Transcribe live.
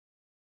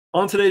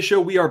On today's show,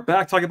 we are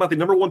back talking about the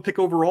number one pick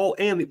overall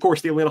and, of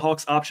course, the Atlanta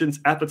Hawks options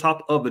at the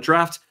top of the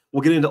draft.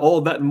 We'll get into all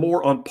of that and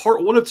more on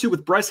part 1 of 2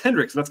 with Bryce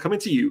Hendricks, and that's coming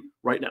to you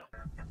right now.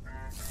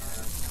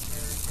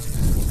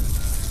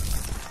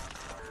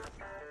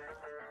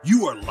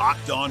 You are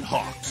Locked On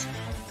Hawks,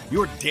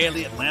 your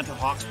daily Atlanta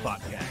Hawks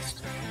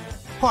podcast.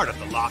 Part of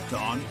the Locked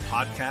On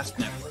Podcast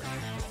Network.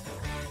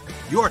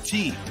 Your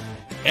team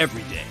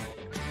every day.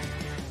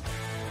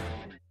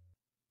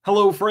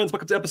 Hello, friends.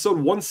 Welcome to episode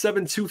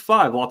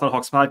 1725 Locked On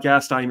Hawks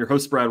podcast. I am your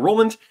host, Brad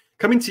Rowland,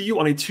 coming to you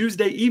on a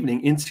Tuesday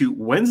evening into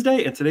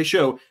Wednesday. And today's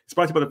show is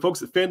brought to you by the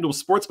folks at FanDuel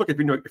Sportsbook. If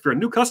you're a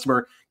new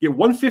customer, get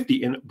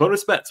 $150 in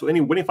bonus bets. So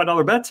any winning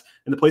 $5 bet,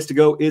 and the place to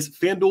go is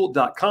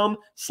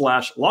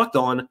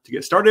FanDuel.com/lockedon to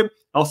get started.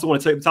 I also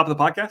want to tell you at the top of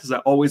the podcast, as I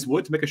always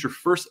would, to make us your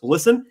first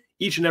listen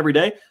each and every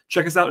day.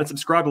 Check us out and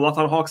subscribe to Locked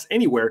On Hawks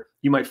anywhere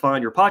you might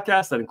find your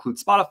podcast. That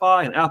includes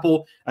Spotify and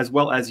Apple, as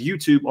well as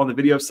YouTube on the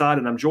video side.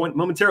 And I'm joined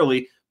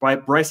momentarily by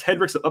Bryce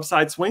Hendricks of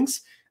Upside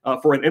Swings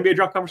for an NBA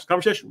draft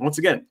conversation. Once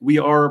again, we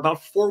are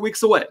about 4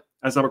 weeks away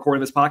as I'm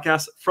recording this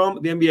podcast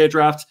from the NBA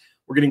draft.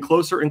 We're getting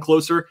closer and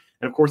closer.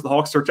 And of course, the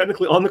Hawks are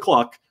technically on the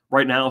clock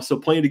right now, so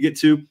plenty to get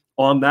to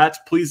on that.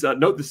 Please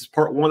note this is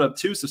part 1 of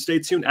 2, so stay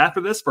tuned after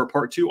this for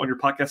part 2 on your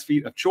podcast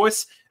feed of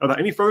choice. And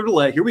without any further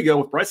delay, here we go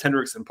with Bryce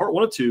Hendricks in part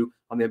 1 of 2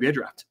 on the NBA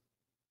draft.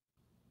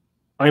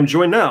 I am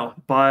joined now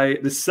by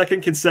the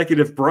second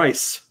consecutive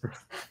Bryce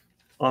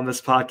on this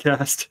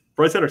podcast.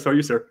 Bryce Hendricks, how are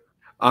you, sir?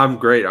 I'm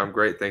great.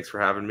 Thanks for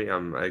having me.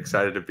 I'm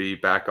excited to be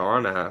back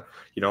on. I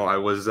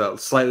was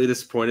slightly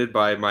disappointed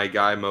by my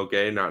guy Mo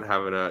Gay not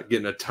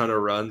getting a ton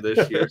of run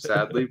this year,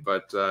 sadly,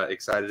 but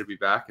excited to be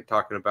back and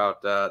talking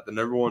about the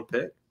number 1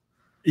 pick.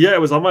 Yeah,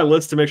 it was on my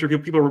list to make sure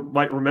people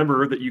might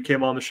remember that you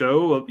came on the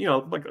show,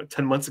 like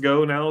 10 months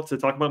ago now to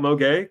talk about Mo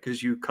Gay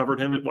because you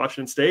covered him at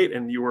Washington State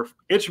and you were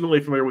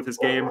intimately familiar with his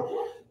game.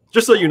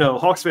 Just so you know,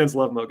 Hawks fans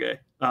love Mo Gay.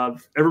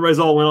 Everybody's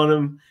all in on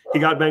him. He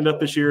got banged up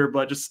this year,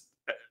 but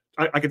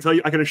I can tell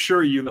you, I can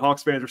assure you the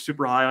Hawks fans are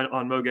super high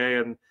on Mo Gay,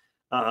 and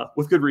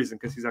with good reason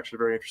because he's actually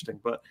very interesting.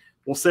 But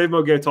we'll save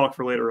Mo Gay talk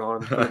for later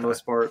on for the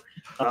most part.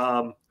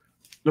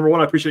 Number one,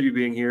 I appreciate you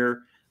being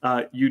here.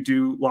 You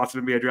do lots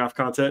of NBA draft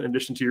content in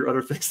addition to your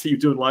other things that you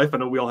do in life. I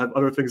know we all have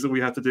other things that we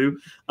have to do.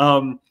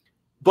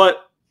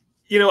 But,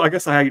 I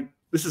guess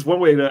this is one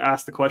way to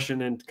ask the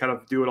question and kind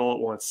of do it all at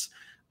once.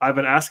 I've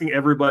been asking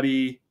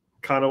everybody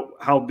kind of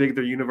how big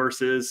their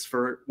universe is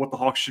for what the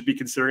Hawks should be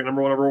considering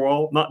number 1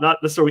 overall. Not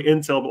necessarily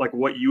intel, but like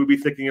what you would be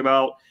thinking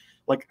about,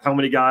 like how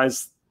many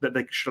guys that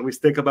they should at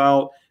least think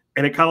about.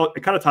 And it kind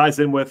of ties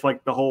in with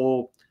like the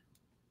whole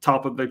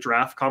top of the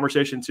draft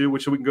conversation too,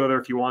 which we can go there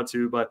if you want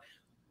to. But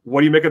what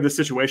do you make of this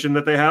situation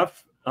that they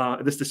have,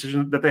 this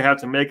decision that they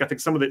have to make? I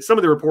think some of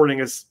the reporting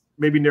is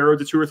maybe narrowed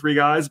to 2 or 3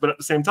 guys, but at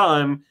the same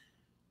time,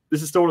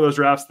 this is still one of those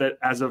drafts that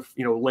as of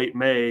late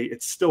May,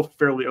 it's still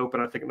fairly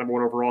open, I think, at number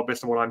 1 overall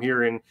based on what I'm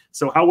hearing.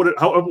 So how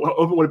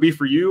open would it be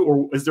for you,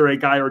 or is there a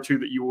guy or two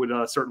that you would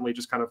certainly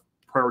just kind of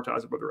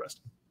prioritize above the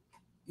rest?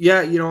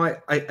 Yeah,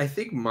 I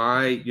think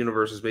my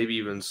universe is maybe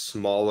even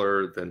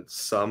smaller than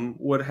some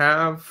would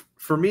have.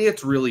 For me,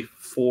 it's really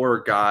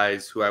 4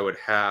 guys who I would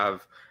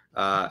have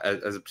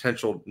as a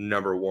potential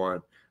number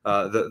 1.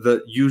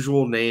 The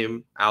usual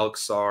name,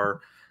 Alex Sarr.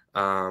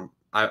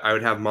 I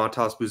would have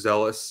Montas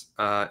Buzelis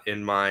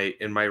in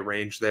my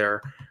range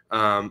there.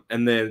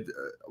 And then,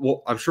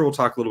 I'm sure we'll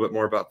talk a little bit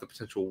more about the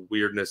potential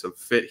weirdness of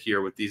fit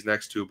here with these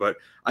next 2. But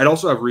I'd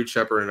also have Reed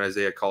Sheppard and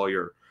Isaiah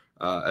Collier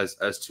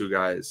as 2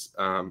 guys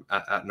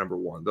at number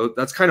 1. Though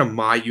that's kind of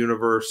my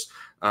universe.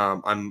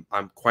 I'm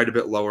quite a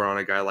bit lower on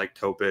a guy like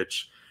Topic.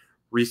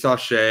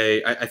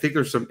 Risacher, I think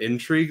there's some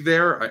intrigue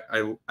there.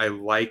 I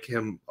like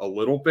him a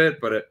little bit,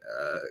 but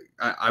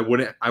I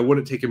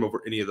wouldn't take him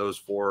over any of those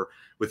 4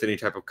 with any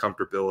type of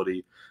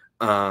comfortability.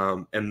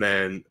 And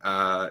then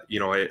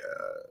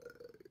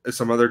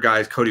some other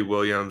guys, Cody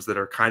Williams, that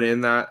are kind of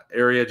in that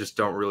area, just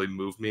don't really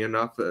move me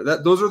enough.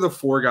 Those are the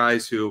 4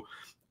 guys who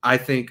I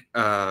think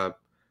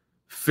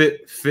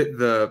fit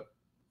the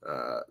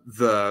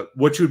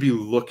what you would be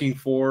looking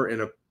for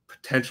in a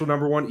potential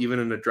number 1, even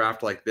in a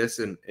draft like this,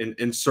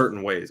 in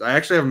certain ways. I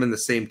actually have them in the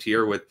same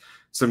tier with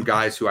some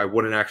guys who I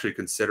wouldn't actually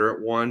consider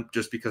at 1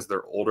 just because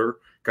they're older,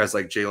 guys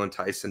like Jalen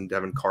Tyson,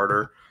 Devin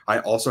Carter. I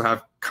also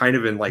have kind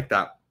of in like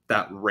that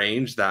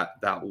range,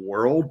 that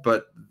world,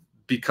 but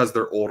because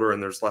they're older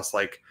and there's less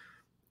like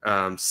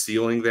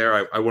ceiling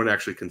there, I wouldn't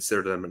actually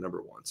consider them a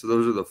number 1. So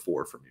those are the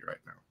 4 for me right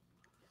now.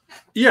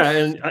 Yeah,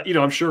 and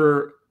I'm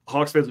sure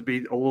Hawks fans would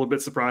be a little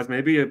bit surprised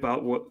maybe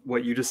about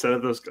what you just said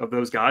of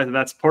those guys. And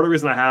that's part of the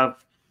reason I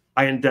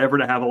endeavor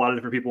to have a lot of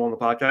different people on the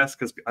podcast,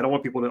 because I don't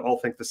want people to all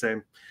think the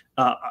same.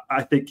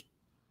 I think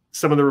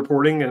some of the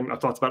reporting, and I've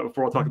talked about it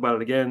before, I'll talk about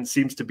it again,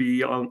 seems to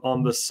be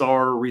on the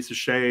Sarr,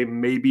 Risacher,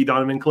 maybe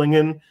Donovan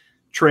Clingan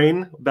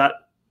train. That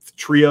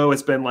trio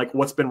has been like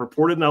what's been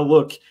reported. Now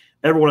look,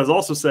 everyone has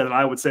also said, and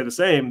I would say the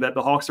same, that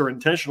the Hawks are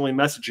intentionally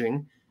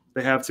messaging.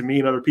 They have to me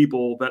and other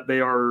people that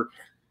they are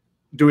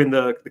doing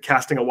the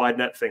casting a wide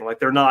net thing. Like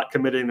they're not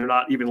committing, they're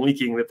not even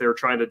leaking that they're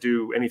trying to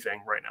do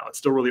anything right now. It's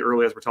still really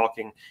early as we're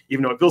talking,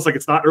 even though it feels like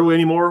it's not early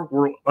anymore.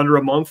 We're under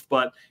a month,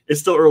 but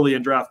it's still early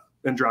in draft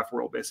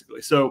world,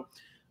 basically. So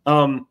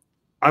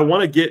I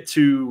want to get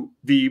to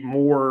the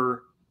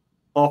more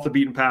off the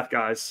beaten path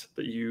guys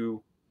that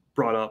you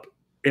brought up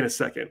in a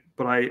second,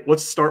 but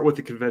let's start with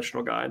the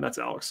conventional guy, and that's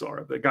Alex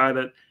Sarr, the guy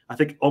that I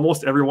think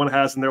almost everyone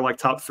has in their like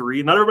top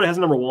three. Not everybody has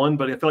number one,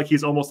 but I feel like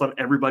he's almost on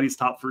everybody's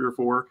top 3 or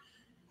 4.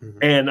 Mm-hmm.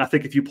 And I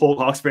think if you poll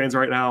Hawks fans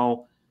right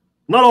now,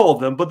 not all of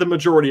them, but the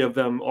majority of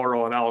them are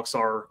on Alex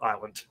Sarr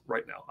Island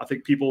right now. I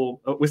think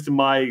people, at least in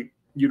my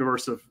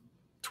universe of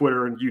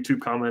Twitter and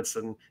YouTube comments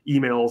and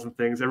emails and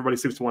things, everybody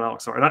seems to want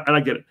Alex Sarr, and I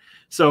get it.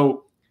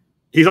 So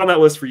he's on that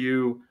list for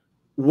you.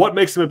 What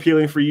makes him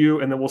appealing for you?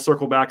 And then we'll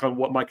circle back on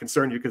what might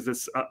concern you, because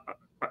this,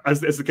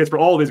 as the case for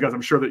all of these guys,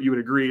 I'm sure that you would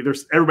agree.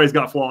 Everybody's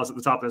got flaws at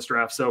the top of this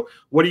draft. So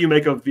what do you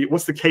make of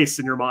what's the case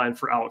in your mind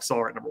for Alex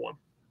Sarr at number 1?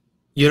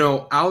 You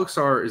know, Alex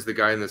Sarr is the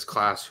guy in this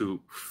class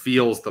who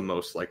feels the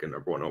most like a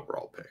number 1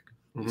 overall pick.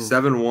 Mm-hmm. He's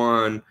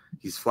 7'1".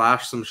 He's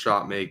flashed some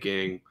shot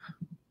making.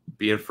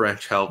 Being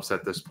French helps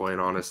at this point,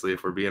 honestly.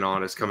 If we're being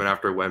honest, coming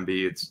after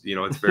Wemby, it's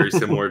very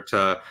similar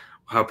to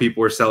how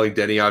people were selling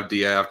Denny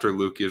Avdia after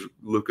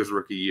Luka's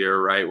rookie year,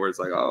 right? Where it's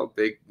like, oh,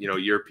 big,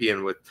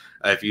 European with,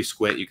 if you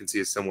squint, you can see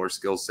a similar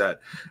skill set.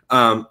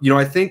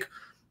 I think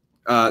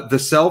the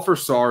sell for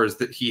Sarr is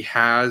that he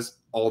has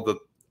a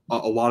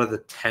lot of the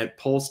tent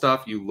pole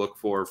stuff you look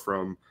for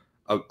from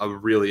a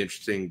really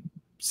interesting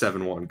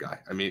 7'1" guy.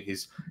 I mean,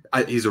 he's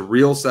a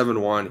real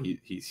 7'1".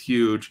 He's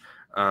huge.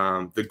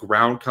 The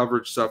ground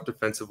coverage stuff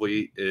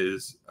defensively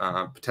is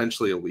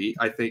potentially elite.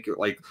 I think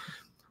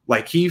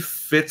like he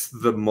fits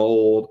the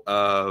mold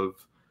of,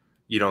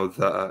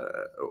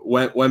 the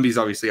Wemby's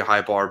obviously a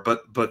high bar,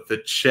 but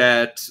the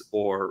Chet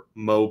or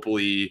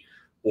Mobley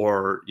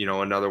or,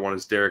 another one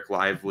is Derek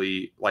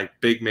Lively, like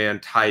big man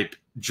type,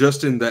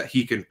 just in that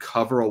he can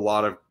cover a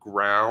lot of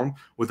ground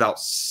without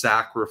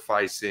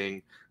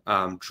sacrificing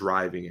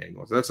driving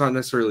angles. That's not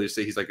necessarily to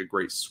say he's like a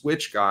great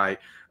switch guy,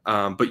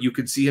 but you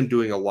could see him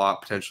doing a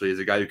lot potentially as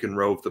a guy who can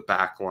rove the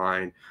back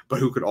line, but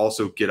who could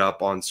also get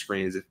up on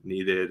screens if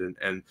needed.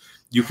 And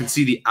you can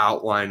see the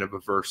outline of a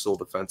versatile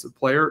defensive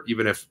player,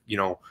 even if,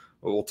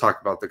 we'll talk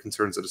about the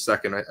concerns in a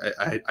second.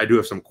 I do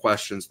have some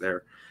questions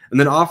there. And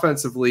then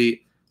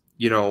offensively,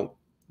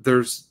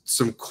 there's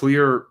some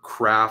clear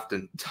craft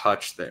and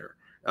touch there.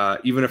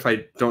 Even if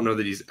I don't know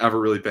that he's ever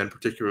really been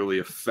particularly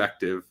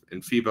effective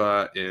in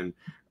FIBA, in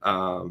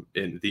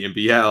the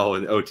NBL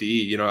and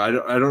OTE,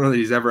 I don't know that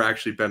he's ever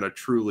actually been a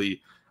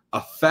truly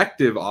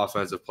effective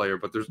offensive player,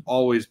 but there's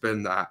always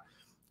been that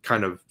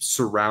kind of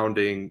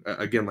surrounding,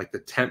 again, like the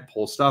tent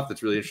pole stuff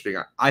that's really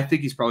interesting. I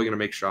think he's probably going to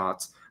make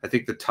shots. I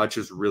think the touch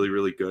is really,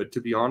 really good,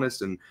 to be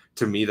honest. And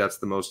to me, that's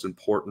the most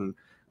important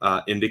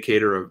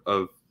indicator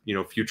of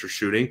future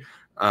shooting.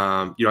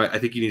 I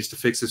think he needs to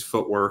fix his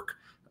footwork.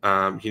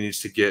 He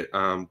needs to get,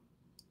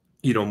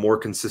 more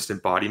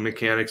consistent body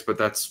mechanics, but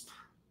that's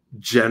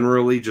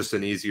generally just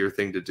an easier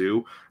thing to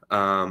do.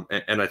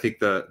 And I think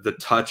the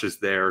touch is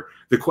there.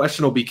 The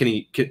question will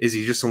be, is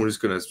he just someone who's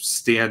going to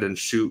stand and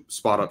shoot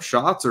spot up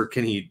shots, or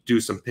can he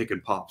do some pick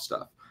and pop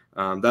stuff?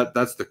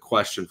 That's the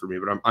question for me,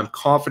 but I'm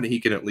confident he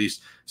can at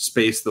least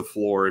space the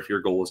floor if your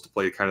goal is to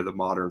play kind of the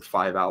modern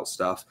 5-out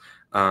stuff.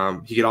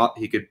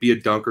 He could be a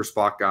dunker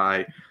spot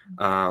guy.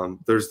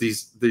 There's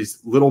these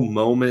little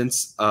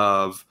moments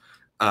of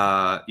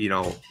where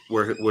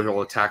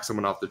he'll attack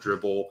someone off the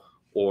dribble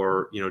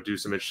or do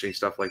some interesting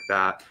stuff like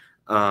that.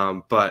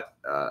 But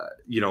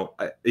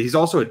he's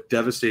also a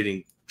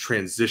devastating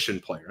transition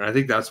player, and I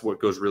think that's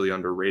what goes really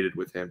underrated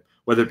with him,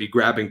 whether it be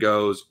grab and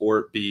goes or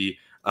it be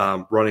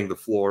running the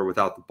floor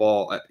without the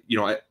ball.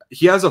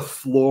 He has a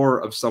floor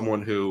of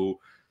someone who,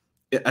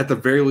 at the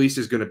very least,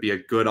 is going to be a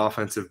good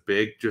offensive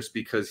big, just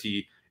because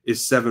he is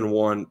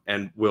 7'1"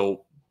 and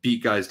will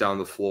beat guys down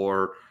the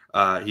floor.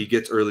 He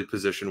gets early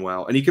position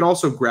well, and he can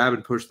also grab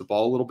and push the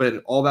ball a little bit,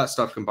 and all that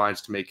stuff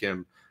combines to make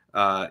him,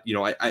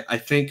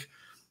 I think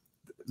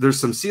there's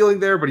some ceiling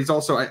there, but he's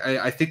also,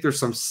 I think there's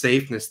some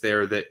safeness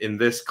there that in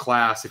this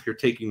class, if you're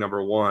taking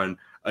number 1,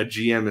 a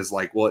GM is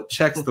like, well, it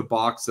checks the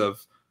box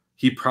of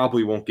he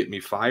probably won't get me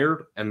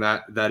fired, and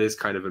that is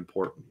kind of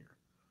important here.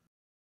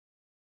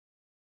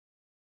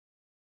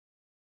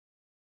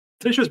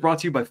 Today's show is brought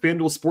to you by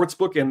FanDuel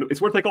Sportsbook, and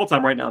it's worth like all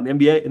time right now in the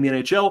NBA and the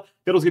NHL.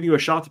 FanDuel's giving you a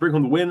shot to bring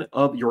home the win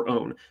of your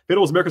own.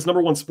 FanDuel is America's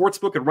 #1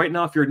 sportsbook, and right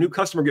now, if you're a new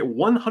customer, get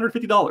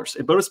 $150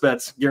 in bonus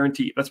bets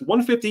guaranteed. That's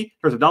 $150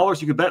 of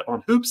dollars you can bet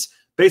on hoops,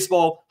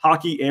 baseball,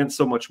 hockey, and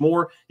so much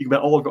more. You can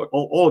bet all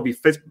of your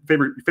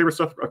favorite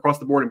stuff across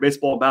the board in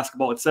baseball,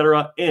 basketball,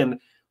 etc., and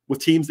with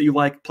teams that you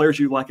like, players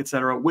you like,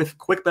 etc., with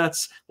quick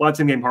bets, live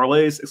same-game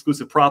parlays,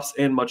 exclusive props,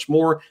 and much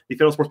more. The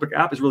FanDuel Sportsbook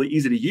app is really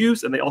easy to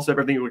use, and they also have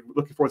everything you're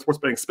looking for in the sports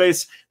betting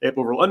space. They have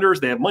over-unders,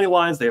 they have money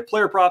lines, they have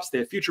player props, they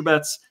have future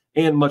bets,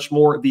 and much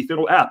more. The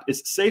FanDuel app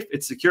is safe,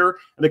 it's secure,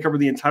 and they cover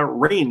the entire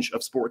range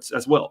of sports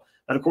as well.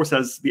 That, of course,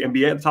 has the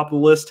NBA at the top of the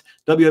list,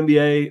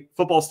 WNBA,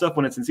 football stuff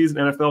when it's in season,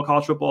 NFL,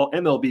 college football,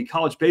 MLB,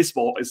 college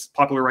baseball is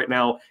popular right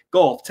now,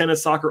 golf,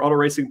 tennis, soccer, auto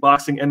racing,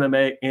 boxing,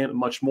 MMA, and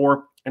much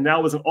more. And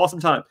now is an awesome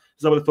time to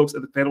start with the folks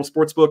at the FanDuel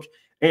Sportsbook,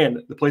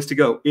 and the place to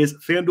go is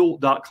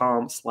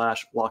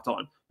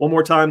FanDuel.com/lockedon. One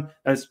more time,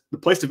 as the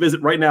place to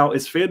visit right now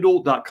is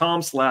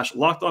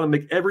FanDuel.com/lockedon, and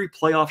make every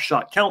playoff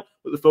shot count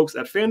with the folks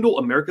at FanDuel,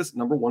 America's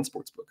 #1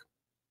 sportsbook.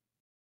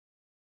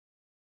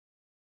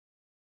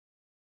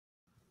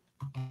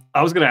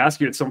 I was going to ask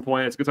you at some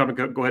point, it's a good time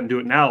to go ahead and do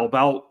it now,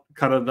 about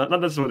kind of not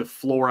necessarily the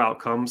floor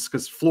outcomes,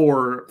 because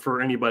floor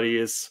for anybody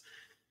is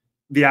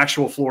the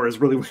actual floor is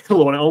really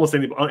low on almost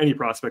any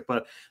prospect,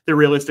 but the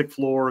realistic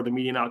floor, the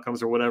median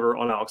outcomes or whatever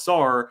on Alex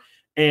Sarr.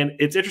 And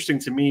it's interesting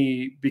to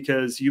me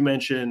because you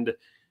mentioned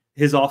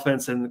his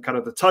offense and kind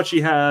of the touch he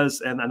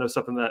has. And I know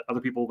something that other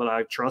people that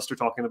I trust are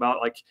talking about,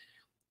 like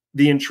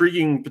the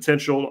intriguing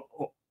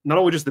potential, not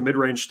only just the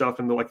mid-range stuff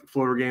and the like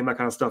floater game, that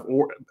kind of stuff,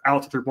 or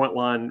out to 3-point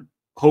line,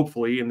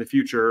 hopefully in the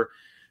future.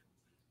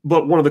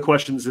 But one of the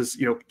questions is,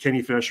 can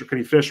he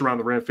finish around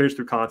the rim, finish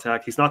through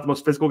contact? He's not the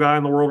most physical guy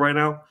in the world right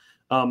now.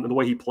 And the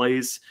way he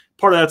plays,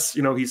 part of that's,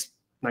 he's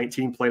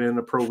 19 playing in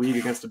the pro league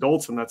against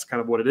adults, and that's kind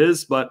of what it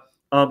is. But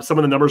some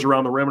of the numbers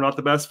around the rim are not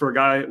the best for a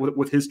guy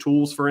with his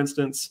tools, for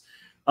instance.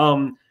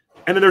 And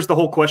then there's the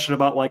whole question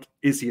about, like,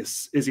 is he a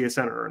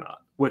center or not,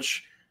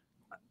 which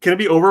can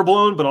be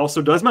overblown, but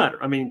also does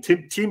matter. I mean,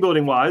 team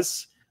building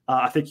wise,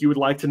 I think you would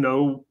like to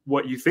know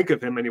what you think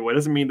of him anyway. It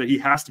doesn't mean that he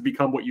has to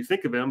become what you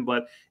think of him,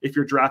 but if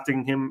you're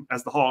drafting him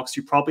as the Hawks,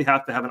 you probably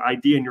have to have an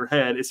idea in your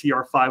head. Is he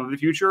our 5 of the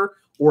future,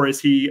 or is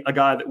he a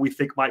guy that we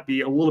think might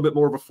be a little bit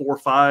more of a 4 or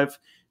 5?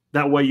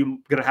 That way you're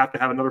going to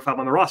have another 5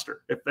 on the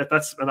roster, if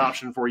that's an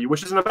option for you,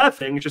 which isn't a bad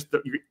thing. It's just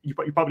that you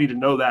probably need to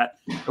know that,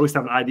 at least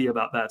have an idea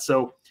about that.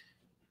 So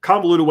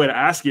convoluted way to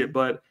ask it,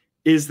 but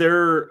is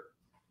there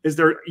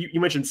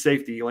you mentioned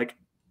safety, like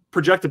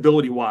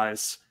projectability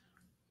wise,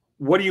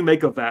 what do you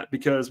make of that?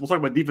 Because we'll talk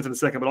about defense in a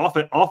second,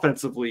 but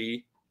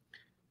offensively,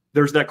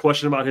 there's that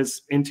question about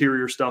his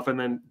interior stuff, and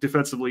then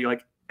defensively,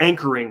 like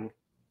anchoring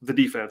the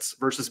defense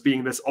versus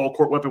being this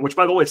all-court weapon, which,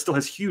 by the way, still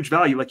has huge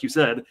value, like you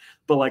said.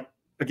 But, like,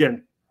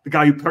 again, the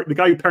guy you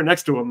pair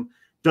next to him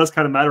does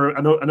kind of matter.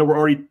 I know we're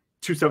already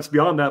 2 steps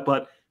beyond that,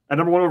 but at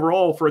 #1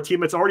 overall for a team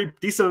that's already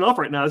decent enough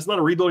right now, it's not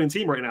a rebuilding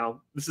team right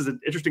now. This is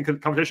an interesting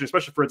competition,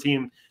 especially for a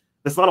team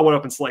that's not a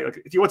one-up and slate.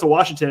 Like, if you went to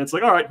Washington, it's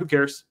like, all right, who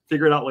cares?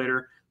 Figure it out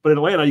later. But in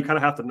Atlanta, you kind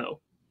of have to know.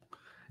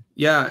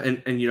 Yeah,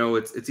 and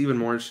it's even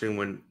more interesting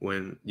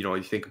when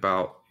you think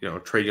about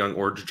Trae Young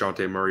or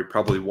DeJounte Murray.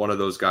 Probably one of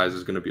those guys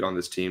is going to be on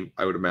this team,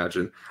 I would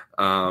imagine.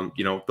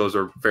 Those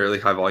are fairly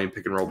high volume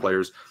pick and roll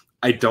players.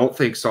 I don't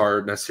think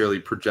Sarr necessarily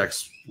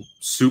projects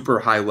super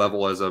high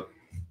level as a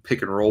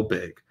pick and roll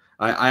big.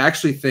 I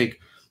actually think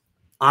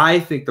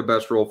the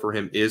best role for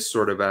him is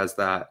sort of as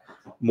that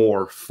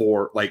more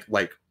for like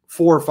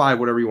 4 or 5,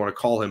 whatever you want to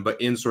call him,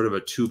 but in sort of a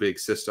 2 big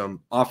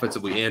system,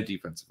 offensively and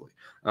defensively.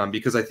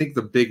 Because I think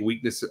the big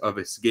weakness of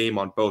his game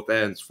on both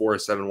ends for a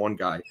 7-1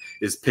 guy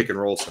is pick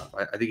and roll stuff.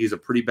 I think he's a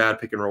pretty bad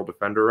pick and roll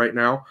defender right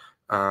now.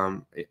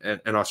 And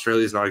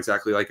Australia is not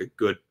exactly like a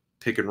good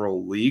pick and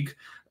roll league.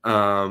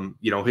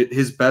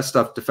 His best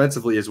stuff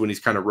defensively is when he's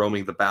kind of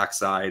roaming the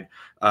backside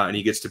and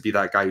he gets to be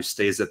that guy who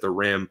stays at the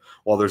rim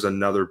while there's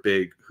another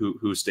big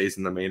who stays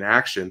in the main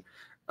action.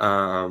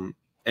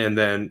 And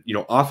then,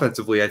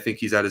 offensively, I think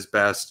he's at his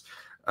best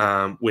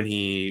when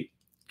he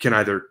can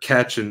either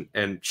catch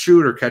and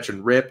shoot or catch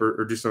and rip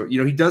or do something.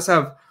 He does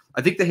have,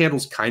 I think the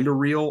handle's kind of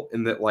real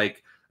in that,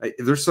 like,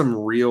 there's some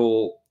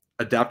real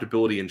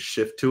adaptability and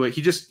shift to it.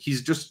 He's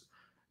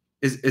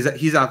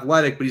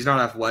athletic, but he's not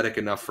athletic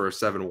enough for a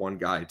 7-1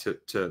 guy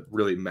to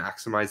really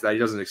maximize that. He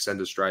doesn't extend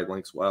his stride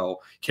lengths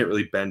well. Can't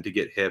really bend to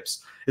get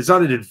hips. It's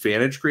not an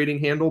advantage creating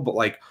handle, but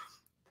like,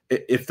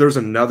 if there's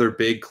another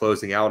big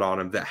closing out on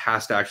him that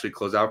has to actually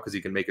close out because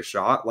he can make a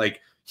shot, like,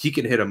 he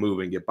can hit a move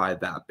and get by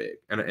that big.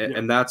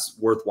 And that's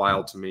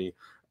worthwhile to me.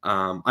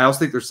 I also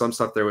think there's some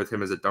stuff there with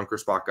him as a dunker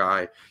spot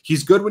guy.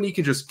 He's good when he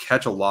can just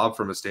catch a lob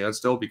from a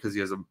standstill because he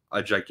has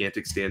a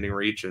gigantic standing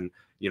reach, and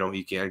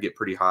he can get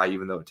pretty high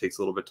even though it takes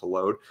a little bit to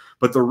load.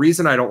 But the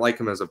reason I don't like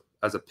him as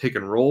a pick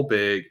and roll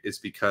big is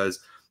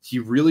because he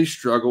really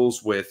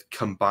struggles with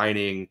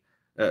combining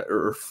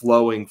or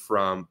flowing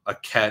from a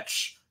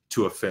catch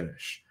to a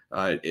finish.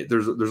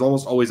 There's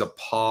almost always a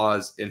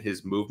pause in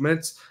his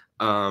movements,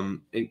 and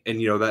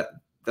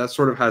that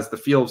sort of has the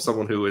feel of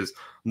someone who is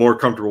more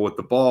comfortable with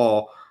the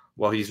ball.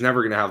 Well, he's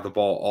never going to have the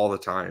ball all the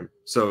time.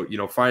 So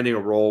finding a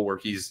role where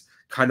he's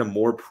kind of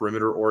more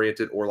perimeter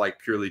oriented or like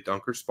purely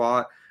dunker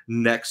spot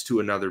next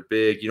to another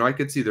big. I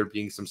could see there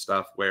being some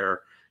stuff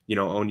where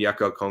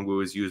Onyeka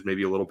Okongwu is used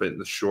maybe a little bit in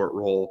the short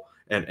role,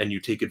 and you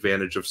take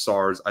advantage of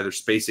Sarr's either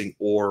spacing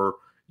or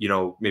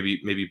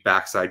maybe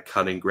backside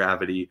cutting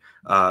gravity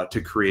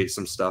to create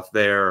some stuff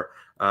there.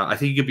 I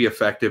think he could be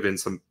effective in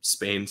some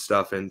Spain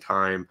stuff in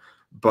time,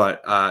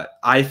 but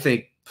I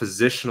think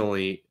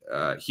positionally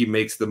he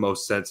makes the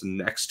most sense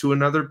next to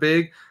another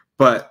big.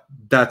 but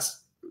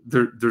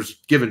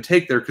there's give and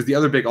take there because the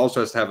other big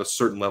also has to have a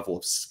certain level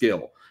of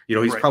skill. You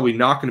know, he's probably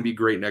not going to be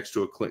great next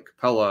to a Clint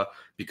Capella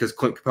because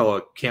Clint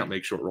Capella can't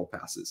make short roll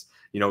passes.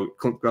 You know,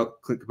 Clint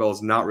Capella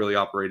is not really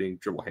operating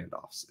dribble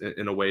handoffs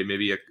in a way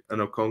maybe an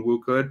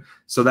Okongwu could.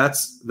 So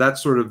that's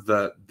sort of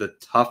the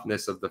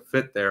toughness of the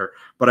fit there.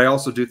 But I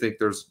also do think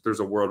there's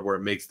a world where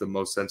it makes the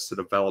most sense to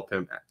develop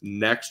him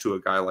next to a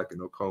guy like an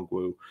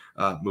Okongwu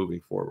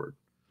moving forward.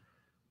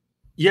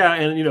 Yeah,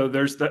 and you know,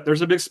 there's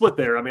a big split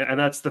there. I mean, and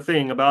that's the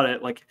thing about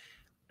it. Like,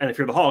 and if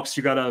you're the Hawks,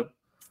 you got to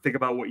think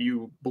about what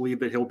you believe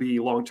that he'll be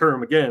long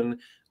term again.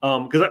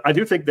 Because I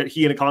do think that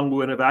he and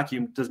Okongwu in a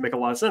vacuum does make a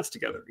lot of sense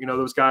together. You know,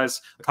 those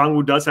guys,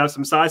 Okongwu does have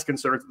some size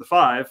concerns at the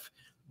 5,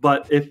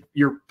 but if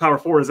your power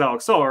forward is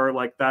Alex Sarr,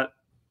 like that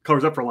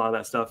covers up for a lot of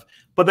that stuff.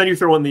 But then you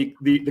throw in the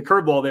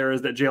curveball there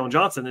is that Jalen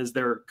Johnson is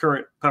their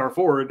current power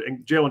forward,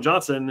 and Jalen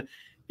Johnson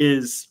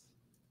is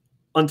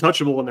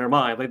untouchable in their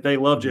mind. Like they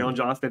love Jalen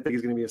Johnson. They think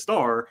he's going to be a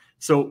star.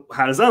 So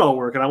how does that all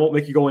work? And I won't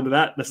make you go into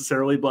that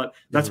necessarily, but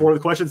that's one of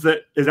the questions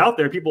that is out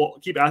there. People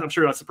keep asking, I'm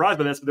sure you're not surprised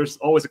by this, but there's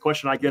always a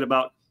question I get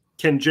about,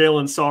 can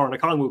Jalen, Sarr,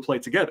 and Okongwu play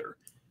together?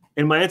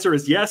 And my answer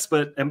is yes,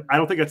 but I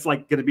don't think that's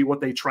like going to be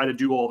what they try to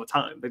do all the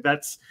time. Like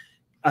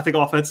I think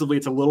offensively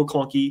it's a little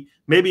clunky.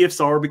 Maybe if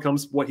Sarr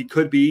becomes what he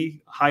could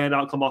be, high-end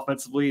outcome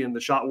offensively, and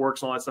the shot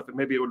works and all that stuff,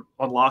 maybe it would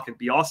unlock and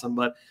be awesome.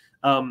 But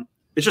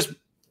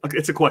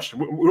it's a question.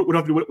 We don't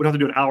have to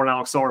do an hour on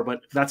Alex Sarr,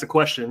 but that's a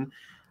question.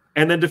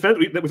 And then we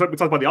talked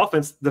about the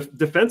offense.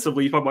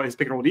 Defensively, you talk about his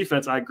pick and roll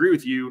defense. I agree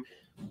with you.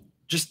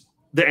 Just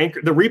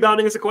the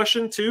rebounding is a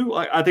question too.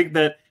 I think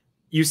that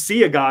you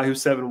see a guy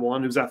who's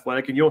 7'1", who's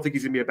athletic, and you don't think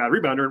he's going to be a bad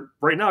rebounder.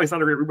 Right now, he's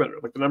not a great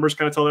rebounder. Like the numbers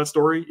kind of tell that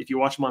story. If you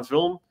watch him on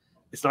film,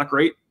 it's not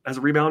great as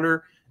a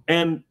rebounder.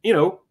 And you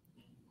know,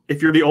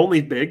 if you're the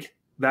only big,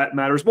 that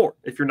matters more.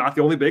 If you're not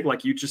the only big,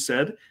 like you just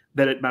said,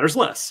 then it matters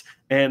less.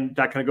 And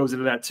that kind of goes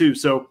into that too.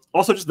 So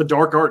also just the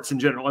dark arts in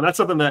general. And that's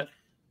something that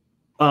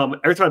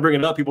every time I bring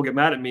it up, people get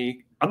mad at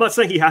me. I'm not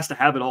saying he has to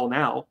have it all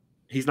now.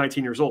 He's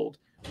 19 years old,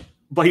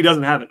 but he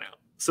doesn't have it now.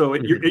 So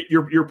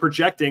you're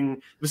projecting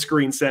the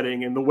screen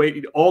setting and the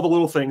way, all the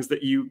little things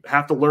that you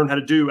have to learn how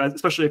to do,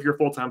 especially if you're a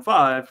full-time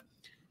 5,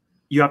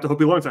 you have to hope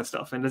he learns that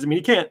stuff. And it doesn't mean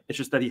he can't. It's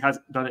just that he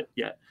hasn't done it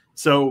yet.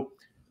 So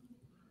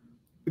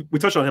we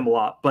touched on him a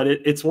lot, but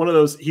it's one of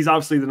those, he's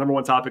obviously the number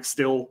one topic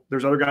still.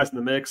 There's other guys in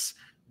the mix,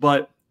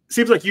 but it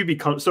seems like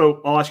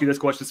so I'll ask you this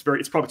question.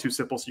 It's probably too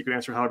simple, so you can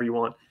answer however you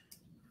want.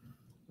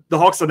 The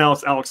Hawks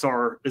announced Alex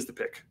Sarr is the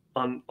pick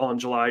on June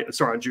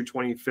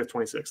 25th,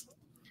 26th.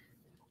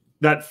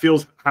 That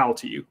feels how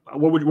to you?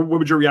 What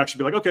would your reaction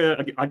be like? Okay,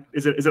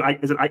 is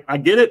it I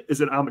get it? Is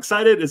it I'm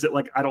excited? Is it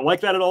like I don't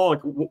like that at all?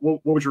 Like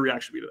what would your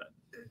reaction be to that?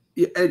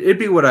 Yeah, it'd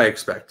be what I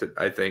expected,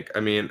 I think. I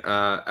mean,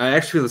 I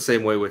actually feel the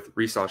same way with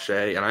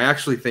Risacher, and I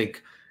actually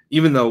think,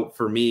 even though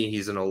for me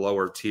he's in a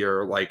lower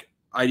tier, like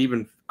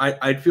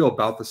I'd feel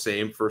about the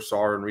same for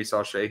Sarr and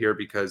Risacher here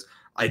because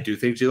I do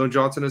think Jalen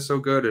Johnson is so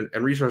good, and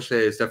Risacher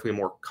is definitely a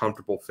more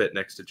comfortable fit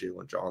next to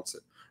Jalen Johnson,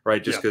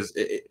 right? Just because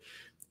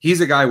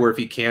he's a guy where if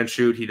he can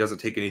shoot, he doesn't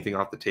take anything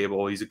off the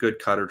table. He's a good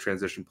cutter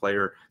transition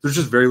player. There's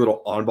just very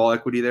little on-ball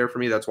equity there for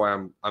me. That's why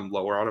I'm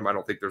lower on him. I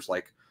don't think there's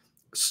like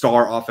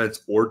star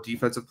offense or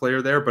defensive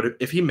player there, but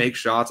if he makes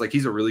shots, like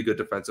he's a really good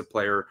defensive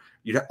player,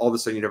 all of a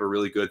sudden you'd have a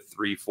really good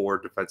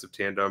 3-4 defensive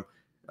tandem.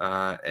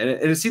 And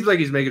it seems like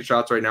he's making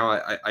shots right now.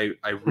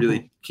 I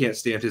really can't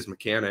stand his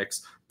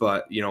mechanics,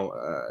 but you know,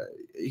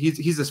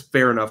 he's a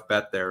fair enough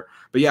bet there.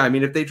 But yeah, I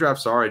mean, if they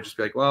draft Sarr, I'd just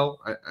be like,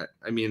 well,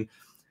 I mean,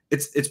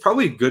 it's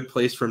probably a good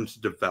place for him to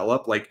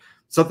develop. Like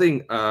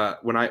something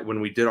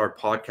when we did our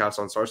podcast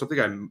on Sarr,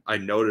 something I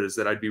noted is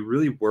that I'd be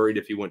really worried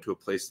if he went to a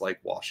place like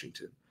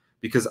Washington.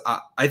 Because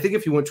I think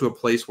if you went to a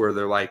place where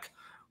they're like,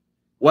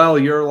 well,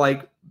 you're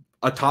like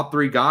a top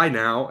 3 guy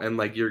now, and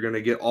like you're going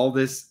to get all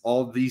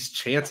these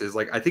chances,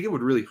 like I think it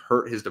would really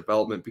hurt his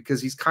development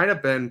because he's kind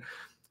of been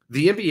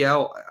the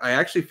NBL. I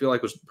actually feel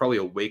like was probably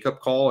a wake up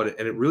call, and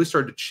it really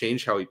started to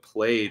change how he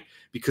played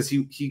because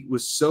he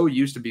was so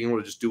used to being able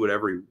to just do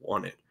whatever he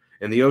wanted.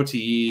 And the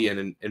OTE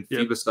and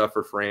FIBA stuff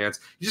for France,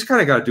 he just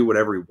kind of got to do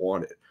whatever he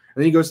wanted. And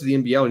then he goes to the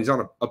NBL and he's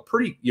on a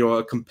pretty,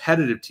 a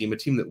competitive team, a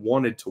team that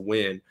wanted to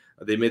win.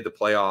 They made the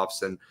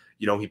playoffs, and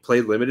he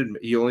played limited.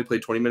 He only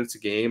played 20 minutes a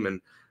game,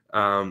 and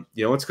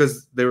it's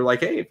because they were like,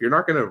 hey, if you're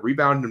not going to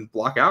rebound and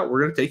block out,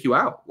 we're going to take you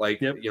out. Like,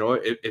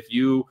 if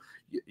you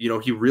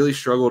he really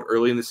struggled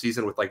early in the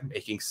season with like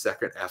making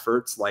second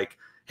efforts. Like,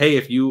 hey,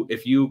 if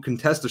you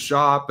contest a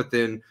shot, but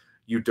then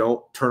you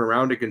don't turn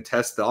around to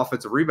contest the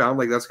offensive rebound,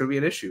 like that's going to be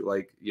an issue.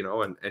 Like,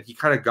 and he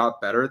kind of got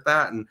better at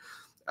that. And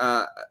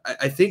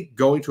I think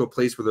going to a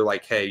place where they're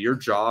like, hey, your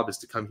job is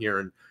to come here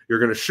and you're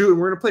going to shoot and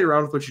we're going to play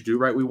around with what you do,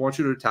 right? We want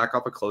you to attack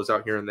off a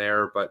closeout here and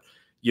there. But,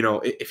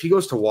 if he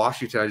goes to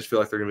Washington, I just feel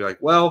like they're going to be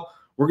like, well,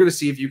 we're going to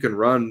see if you can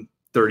run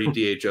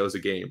 30 DHOs a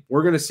game.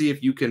 We're going to see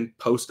if you can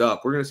post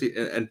up. We're going to see,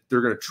 and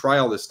they're going to try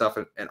all this stuff.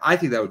 And I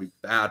think that would be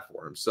bad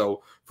for him.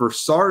 So for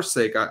Sarr's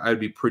sake, I'd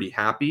be pretty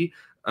happy.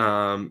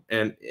 I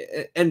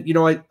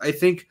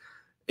think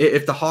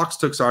if the Hawks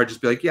took Sarr, I'd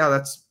just be like,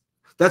 yeah,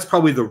 that's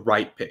probably the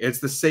right pick. It's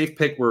the safe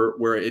pick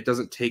where it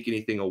doesn't take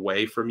anything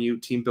away from you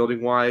team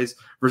building wise,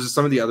 versus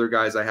some of the other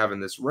guys I have in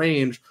this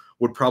range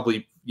would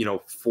probably,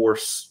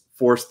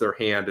 force their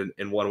hand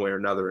in one way or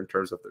another in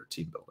terms of their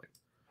team building.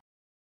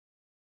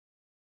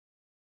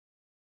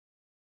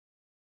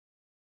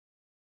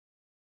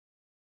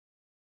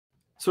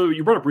 So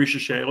you brought up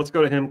Risacher. Let's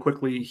go to him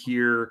quickly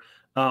here.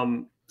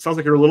 Sounds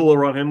like you're a little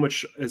lower on him,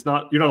 which is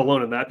not, you're not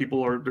alone in that.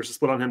 There's a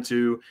split on him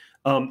too.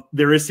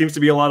 Seems to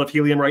be a lot of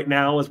helium right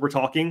now as we're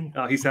talking.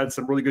 He's had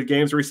some really good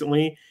games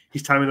recently.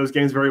 He's timing those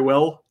games very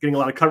well, getting a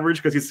lot of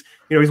coverage because he's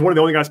one of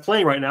the only guys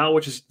playing right now,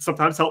 which is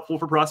sometimes helpful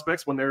for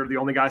prospects when they're the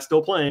only guy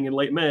still playing in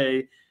late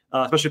May,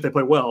 especially if they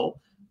play well.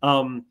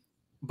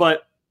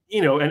 But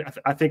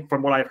I think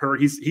from what I've heard,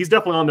 he's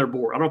definitely on their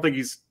board. I don't think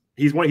he's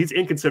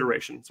in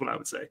consideration. That's what I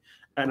would say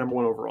at number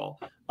 1 overall.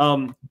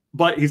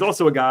 But he's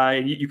also a guy,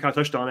 and you kind of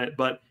touched on it,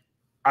 but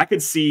I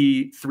could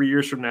see 3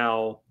 years from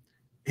now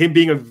him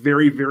being a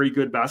very, very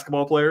good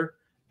basketball player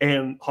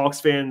and Hawks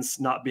fans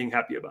not being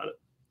happy about it.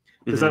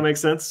 Does that make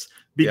sense?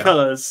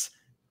 Because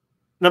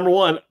number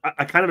one,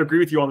 I kind of agree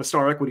with you on the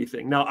star equity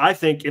thing. Now, I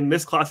think in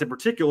this class in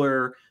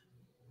particular,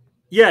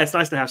 yeah, it's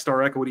nice to have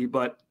star equity,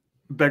 but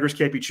beggars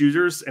can't be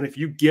choosers. And if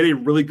you get a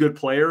really good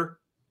player,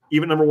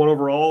 even number 1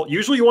 overall,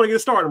 usually you want to get a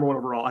star at number 1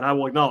 overall, and I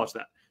will acknowledge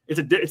that.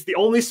 It's the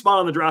only spot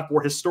on the draft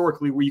board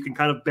historically where you can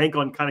kind of bank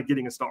on kind of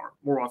getting a star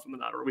more often than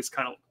not, or at least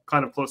kind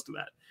of close to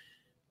that.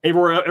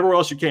 Everywhere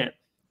else you can't.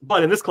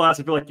 But in this class,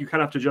 I feel like you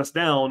kind of have to adjust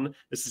down.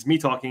 This is me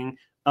talking.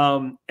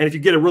 And if you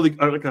get a really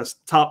like a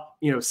top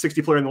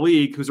 60 player in the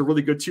league who's a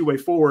really good two-way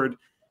forward,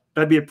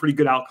 that'd be a pretty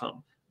good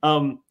outcome.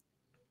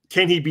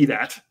 Can he be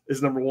that?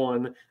 Is number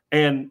 1,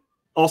 and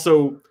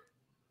also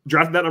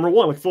drafting that number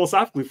 1, like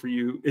philosophically for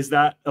you, is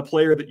that a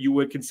player that you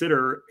would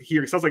consider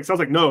here? It sounds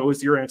like no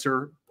is your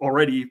answer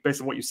already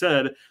based on what you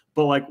said.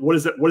 But like, what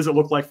does it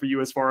look like for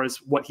you as far as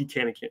what he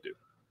can and can't do?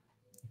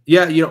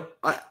 Yeah,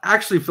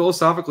 actually,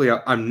 philosophically,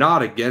 I'm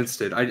not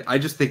against it. I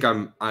just think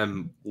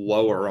I'm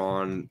lower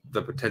on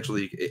the potential.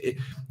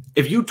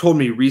 If you told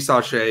me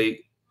Risacher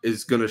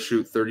is going to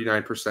shoot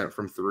 39%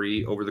 from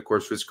 3 over the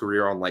course of his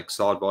career on like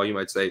solid volume,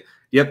 I'd say,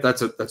 yep,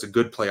 that's a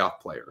good playoff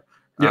player.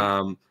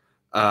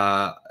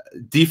 Yeah.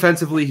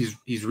 Defensively,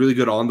 he's really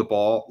good on the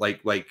ball.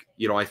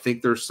 I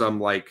think there's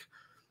some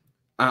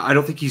I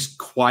don't think he's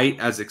quite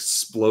as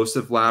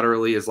explosive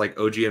laterally as like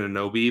OG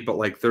Anunoby, but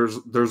like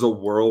there's a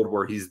world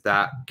where he's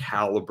that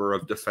caliber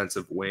of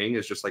defensive wing.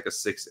 Is just like a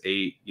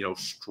 6'8",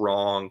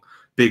 strong,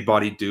 big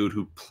body dude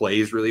who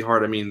plays really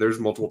hard. I mean, there's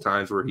multiple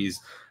times where he's,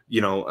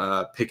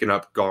 picking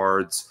up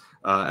guards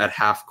at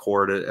half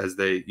court as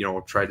they,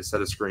 try to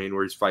set a screen,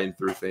 where he's fighting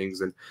through things.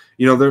 And,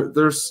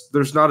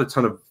 there's not a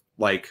ton of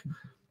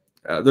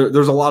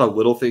there's a lot of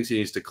little things he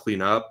needs to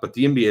clean up, but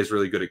the NBA is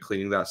really good at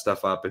cleaning that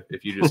stuff up.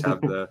 If you just have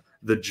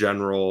the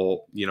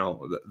general,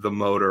 the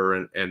motor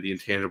and the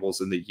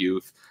intangibles in the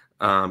youth,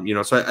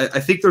 so I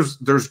think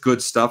there's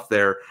good stuff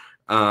there.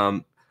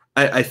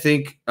 I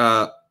think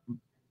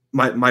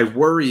my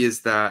worry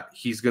is that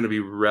he's going to be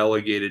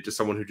relegated to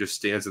someone who just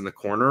stands in the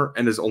corner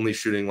and is only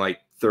shooting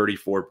like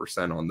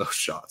 34% on those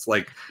shots.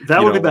 Like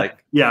that would be bad.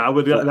 Yeah,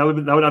 that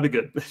would not be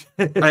good.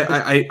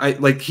 I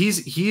like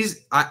he's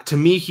to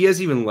me, he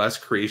has even less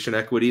creation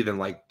equity than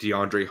like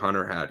DeAndre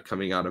Hunter had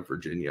coming out of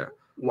Virginia.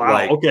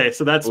 Wow. Okay,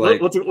 so that's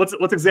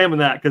let's examine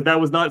that, because that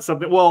was not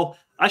something. Well,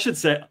 I should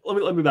say,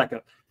 let me back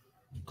up.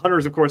 Hunter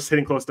is of course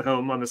hitting close to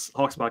home on this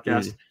Hawks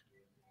podcast.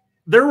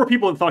 There were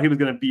people that thought he was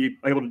going to be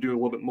able to do a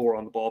little bit more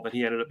on the ball than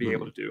he ended up being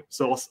able to do.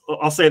 So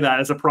I'll say that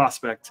as a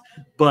prospect,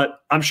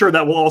 but I'm sure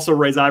that will also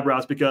raise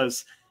eyebrows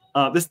because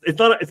it's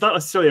not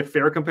necessarily a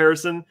fair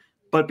comparison,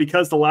 but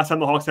because the last time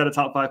the Hawks had a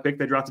top 5 pick,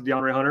 they drafted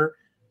DeAndre Hunter.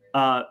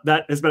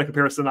 That has been a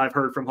comparison I've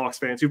heard from Hawks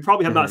fans who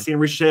probably have not seen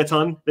Risacher a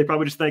ton. They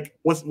probably just think,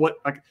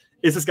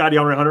 is this guy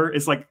DeAndre Hunter?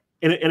 It's like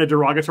in a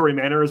derogatory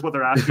manner is what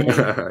they're asking.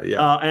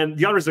 Yeah. And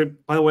DeAndre's,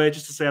 by the way,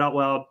 just to say it out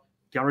loud,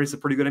 DeAndre's a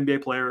pretty good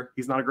NBA player.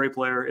 He's not a great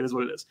player. It is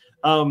what it is.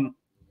 I'm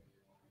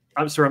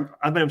sure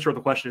of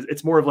the question is.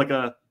 It's more of like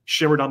a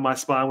shimmer down my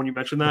spine when you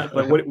mentioned that.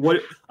 But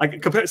what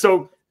like compare?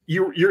 So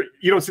you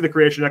don't see the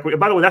creation equity.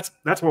 By the way, that's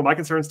one of my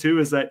concerns too.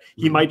 Is that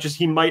he might.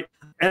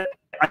 And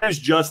I use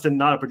just in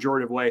not a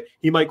pejorative way.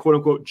 He might quote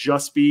unquote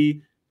just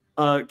be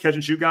a catch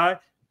and shoot guy.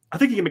 I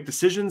think he can make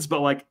decisions,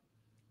 but like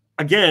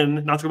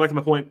again, not to go back to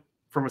my point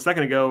from a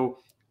second ago.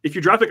 If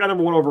you draft a guy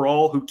number 1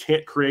 overall who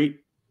can't create.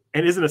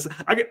 And if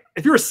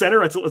you're a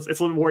center, it's a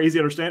little more easy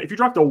to understand. If you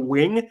dropped a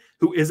wing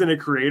who isn't a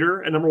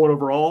creator and number 1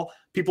 overall,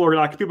 people are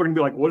going to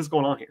be like, what is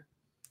going on here?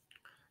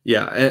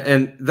 Yeah.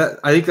 And that,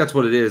 I think that's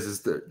what it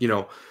is that,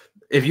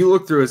 if you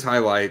look through his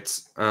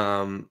highlights,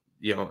 and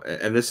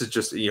this is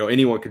just,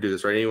 anyone can do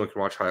this, right? Anyone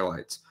can watch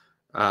highlights.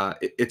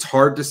 It's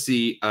hard to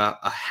see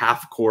a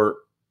half court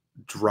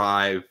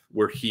drive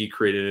where he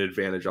created an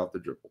advantage off the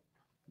dribble.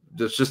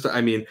 There's just,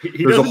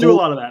 he doesn't do a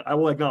lot of that. I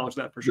will acknowledge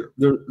that for sure.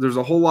 There's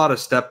a whole lot of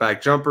step back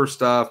jumper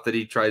stuff that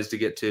he tries to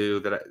get to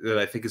that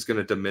I think is going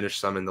to diminish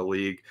some in the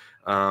league.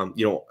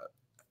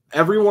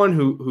 Everyone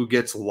who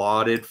gets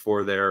lauded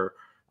for their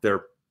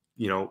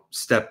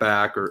step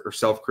back or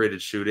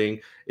self-created shooting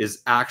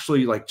is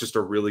actually like just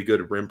a really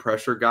good rim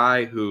pressure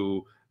guy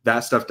who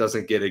that stuff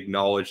doesn't get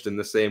acknowledged in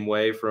the same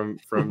way from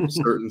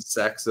certain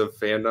sects of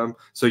fandom.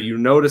 So you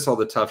notice all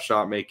the tough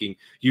shot making.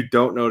 You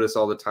don't notice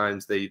all the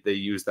times they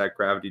use that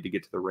gravity to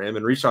get to the rim.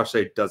 And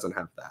Risacher doesn't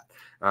have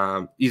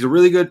that. He's a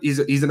really good.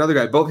 He's another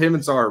guy. Both him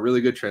and Sarr are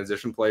really good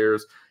transition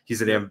players.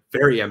 He's a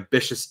very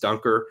ambitious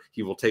dunker.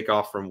 He will take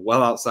off from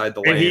well outside the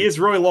lane. And he is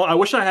really long. I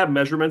wish I had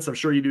measurements. I'm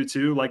sure you do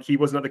too. Like he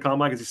wasn't at the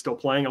combine because he's still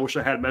playing. I wish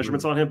I had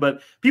measurements on him.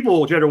 But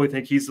people generally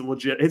think he's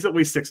legit. He's at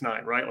least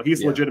 6'9", right? Like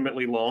he's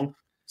legitimately long.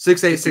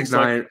 6'8",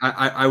 6'9".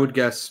 I would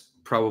guess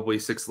probably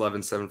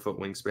 6'11", 7 foot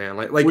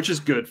wingspan. Like which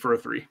is good for a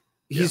 3.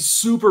 He's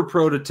super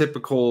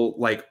prototypical,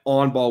 like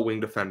on-ball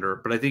wing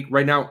defender. But I think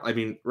right now,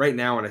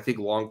 and I think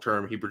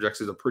long-term, he projects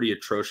as a pretty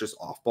atrocious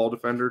off-ball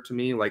defender to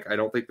me. Like I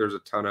don't think there's a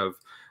ton of,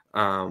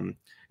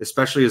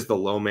 especially as the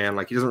low man.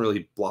 Like he doesn't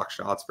really block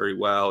shots very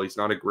well. He's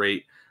not a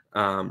great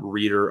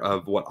reader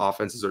of what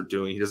offenses are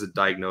doing. He doesn't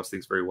diagnose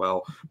things very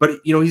well. But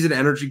he's an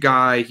energy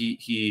guy.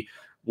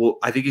 Well,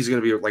 I think he's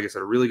going to be, like I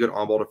said, a really good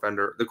on-ball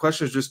defender. The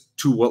question is just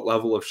to what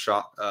level of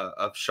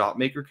shot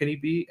maker can he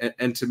be?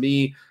 And to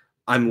me,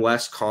 I'm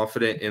less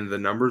confident in the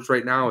numbers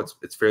right now.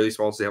 It's fairly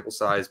small sample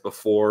size.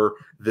 Before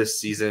this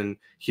season,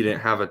 he didn't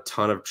have a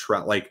ton of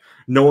like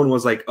no one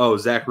was like, oh,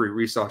 Zaccharie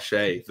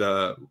Risacher,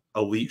 the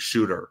elite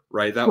shooter,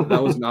 right? That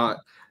was not.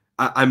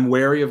 I'm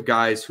wary of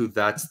guys who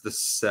that's the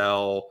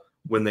sell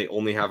when they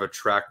only have a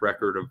track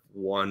record of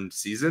one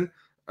season,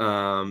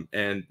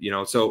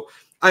 so.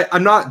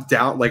 I'm not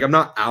down, like I'm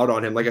not out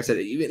on him. Like I said,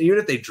 even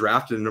if they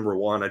drafted him number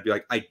 1, I'd be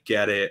like, I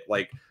get it.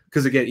 Like,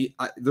 because again,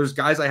 there's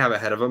guys I have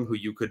ahead of him who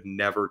you could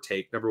never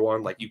take number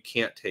 1. Like you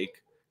can't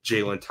take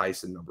Jalen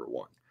Tyson number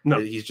 1. No,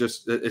 it's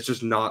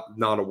just not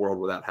a world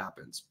where that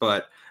happens.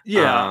 But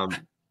yeah,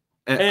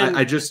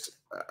 I'm just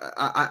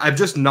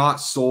not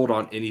sold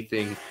on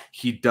anything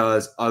he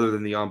does other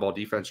than the on-ball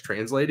defense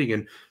translating.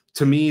 And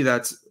to me,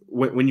 that's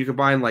when you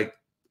combine like.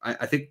 I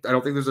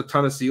don't think there's a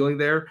ton of ceiling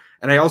there.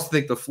 And I also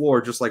think the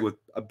floor, just like with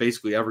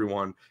basically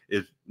everyone,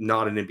 is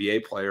not an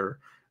NBA player.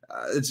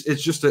 It's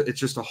just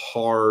a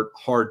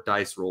hard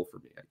dice roll for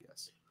me, I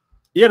guess.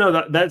 Yeah,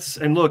 no, that's,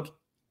 and look,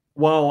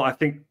 while I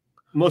think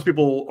most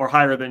people are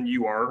higher than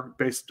you are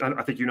I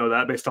think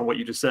that based on what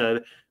you just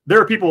said, there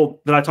are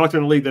people that I talked to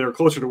in the league that are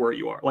closer to where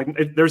you are. Like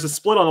there's a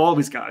split on all of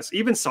these guys,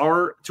 even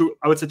Sarr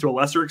I would say to a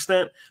lesser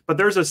extent, but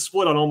there's a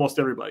split on almost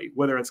everybody,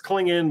 whether it's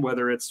Klingon,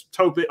 whether it's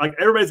Topic, like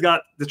everybody's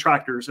got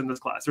detractors in this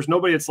class. There's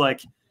nobody that's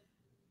like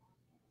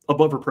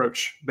above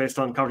reproach based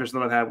on conversations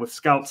that I've had with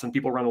scouts and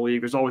people around the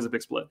league. There's always a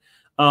big split.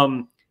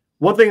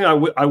 One thing I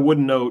would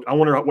note, I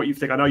wonder what you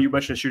think. I know you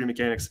mentioned shooting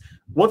mechanics.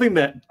 One thing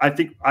that I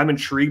think I'm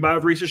intrigued by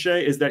with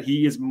Risacher is that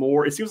he is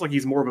more, it seems like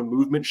he's more of a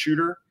movement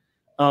shooter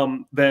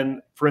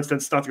than, for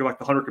instance, not to go like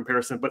the Hunter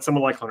comparison, but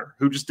someone like Hunter,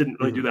 who just didn't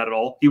really do that at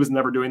all. He was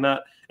never doing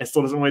that and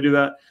still doesn't really do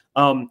that.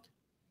 And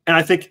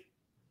I think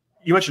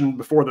you mentioned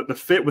before that the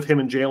fit with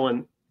him and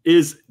Jalen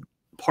is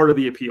part of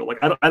the appeal. Like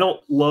I don't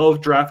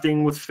love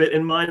drafting with fit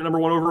in mind at number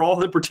 1 overall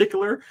in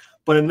particular,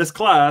 but in this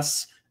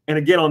class, and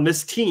again, on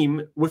this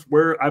team, with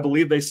where I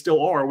believe they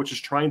still are, which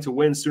is trying to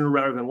win sooner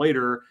rather than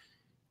later,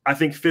 I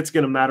think fit's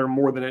going to matter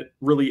more than it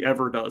really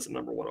ever does in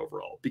number 1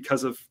 overall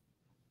because of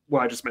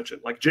what I just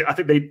mentioned. Like I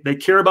think they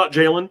care about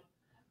Jalen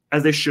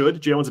as they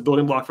should. Jalen's a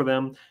building block for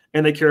them,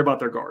 and they care about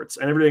their guards,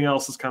 and everything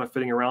else is kind of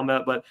fitting around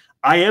that. But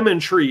I am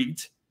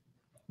intrigued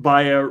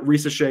by a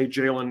Risacher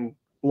Jalen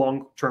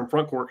long-term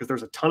front court because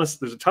there's a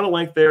ton of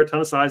length there, a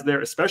ton of size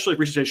there, especially if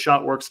Risacher's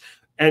shot works.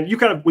 And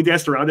we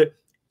danced around it.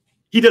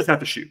 He does have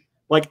to shoot.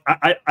 Like,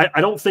 I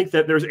don't think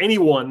that there's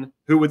anyone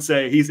who would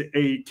say he's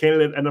a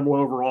candidate at number 1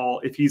 overall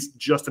if he's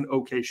just an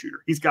okay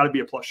shooter. He's got to be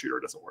a plus shooter.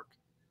 It doesn't work.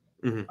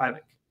 I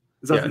think.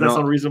 That's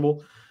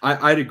unreasonable?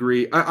 I'd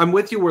agree. I'm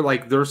with you where,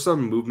 like, there's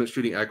some movement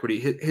shooting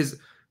equity.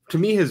 To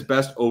me, his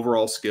best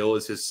overall skill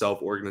is his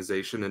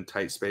self-organization in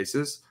tight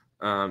spaces.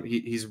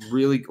 He's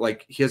really,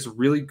 like, he has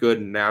really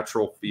good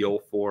natural feel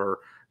for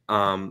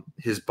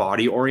his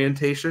body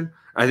orientation.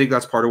 I think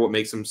that's part of what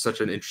makes him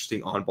such an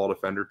interesting on-ball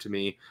defender to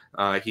me.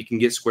 He can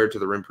get squared to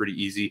the rim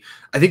pretty easy.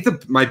 I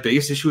think my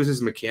biggest issue with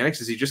his mechanics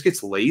is he just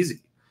gets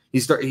lazy.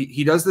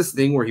 He does this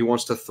thing where he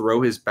wants to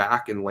throw his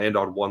back and land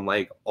on one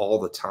leg all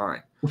the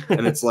time,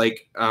 and it's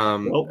like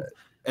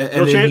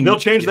they'll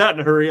change that in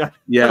a hurry.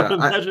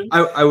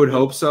 I would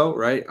hope so,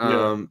 right?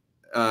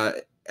 Yeah.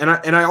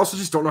 And I also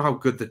just don't know how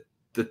good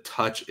the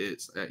touch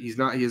is. He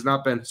has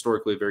not been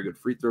historically a very good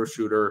free throw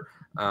shooter.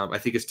 I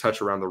think his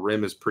touch around the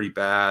rim is pretty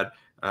bad.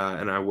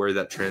 And I worry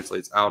that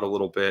translates out a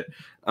little bit.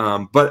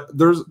 But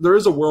there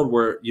is a world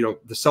where,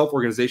 the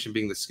self-organization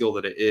being the skill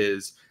that it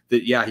is,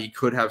 that, yeah, he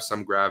could have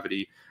some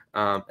gravity.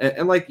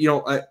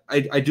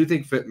 I do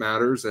think fit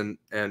matters. And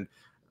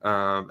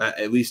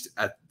at least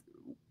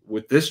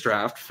with this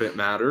draft, fit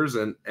matters.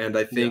 And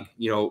I think,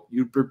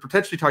 you're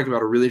potentially talking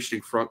about a really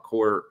interesting front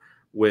court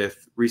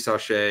with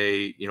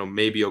Risacher,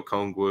 maybe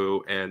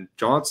Okongwu and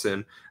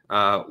Johnson,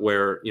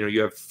 where,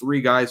 you have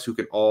 3 guys who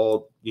can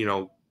all,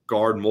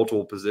 guard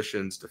multiple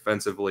positions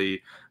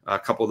defensively. A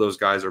couple of those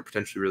guys are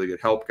potentially really good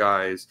help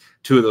guys.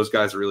 Two of those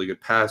guys are really good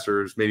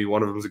passers. Maybe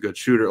one of them is a good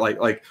shooter.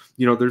 Like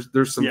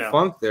there's some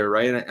funk there,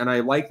 right? And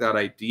I like that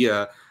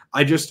idea.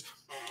 I just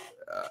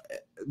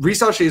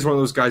Risacher is one of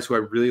those guys who I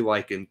really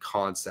like in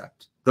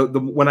concept. The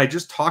when I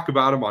just talk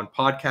about him on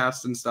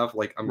podcasts and stuff,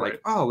 like I'm like,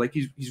 oh, like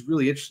he's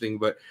really interesting.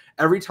 But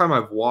every time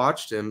I've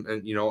watched him,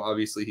 and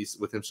obviously he's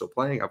with him still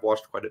playing, I've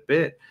watched quite a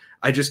bit.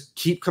 I just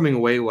keep coming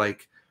away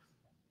like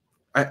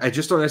I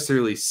just don't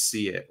necessarily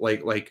see it.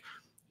 Like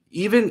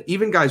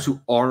even guys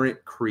who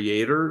aren't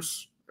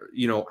creators,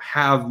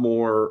 have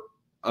more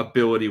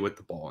ability with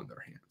the ball in their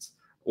hands,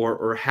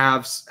 or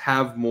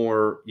have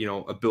more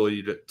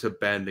ability to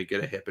bend and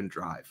get a hip and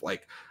drive.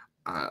 Like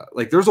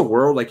there's a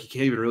world like he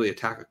can't even really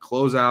attack a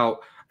closeout.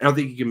 I don't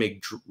think he can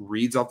make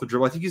reads off the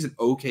dribble. I think he's an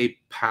okay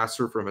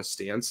passer from a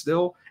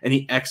standstill, and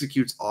he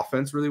executes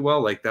offense really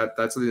well. Like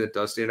that's something that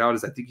does stand out.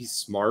 Is I think he's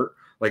smart.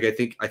 Like I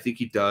think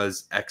he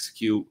does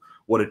execute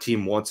what a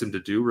team wants him to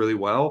do really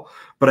well.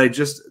 But I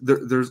just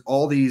there's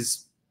all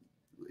these.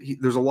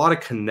 There's a lot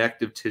of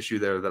connective tissue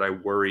there that I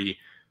worry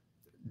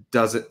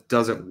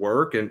doesn't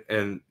work.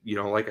 And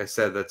like I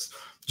said, that's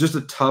just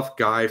a tough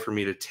guy for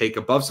me to take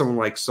above someone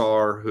like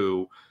Sarr,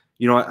 who.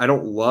 I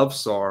don't love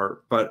Sarr,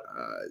 but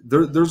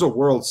there's a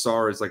world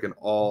Sarr is like an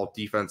all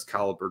defense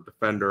caliber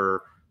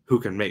defender who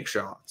can make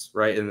shots,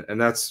 right?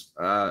 And that's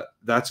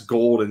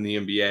gold in the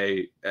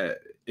NBA at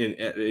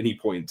any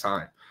point in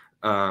time.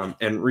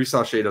 And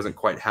Risacher doesn't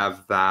quite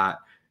have that,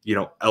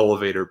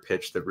 elevator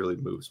pitch that really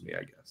moves me,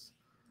 I guess.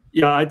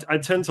 Yeah, I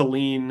tend to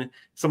lean.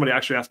 Somebody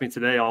actually asked me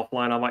today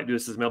offline. I might do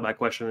this as a mailbag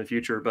question in the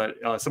future, but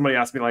somebody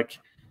asked me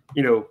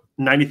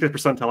 95th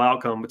percentile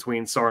outcome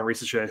between Sarr and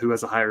Risacher, who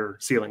has a higher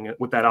ceiling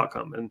with that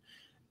outcome. And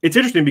it's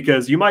interesting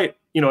because you might,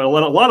 in a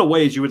lot of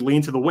ways you would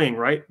lean to the wing,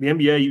 right? The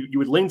NBA, you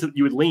would lean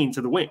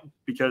to the wing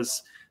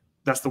because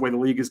that's the way the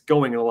league is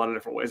going in a lot of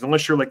different ways.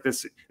 Unless you're like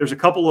this, there's a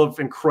couple of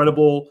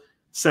incredible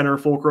center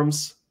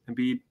fulcrums,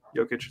 Embiid,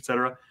 Jokic,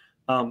 etc.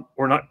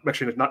 Or not,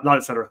 actually not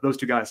etc. Those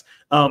two guys,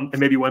 and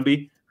maybe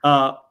Wemby.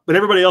 But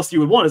everybody else you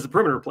would want is a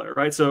perimeter player,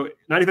 right? So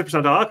 95th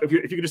percentile, if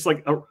you could just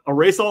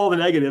erase all the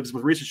negatives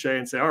with Risacher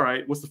and say, all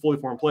right, what's the fully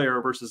formed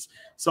player versus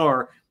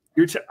Sarr?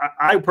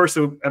 I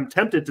personally am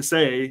tempted to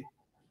say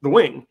the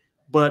wing,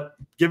 but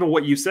given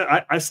what you said,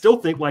 I still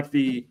think like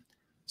the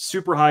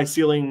super high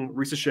ceiling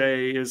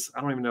Risacher is,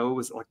 I don't even know,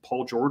 is it like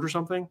Paul George or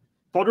something?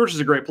 Paul George is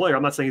a great player.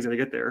 I'm not saying he's going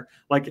to get there.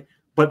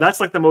 But that's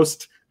like the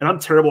most, and I'm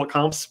terrible at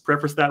comps,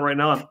 preface that right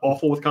now. I'm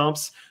awful with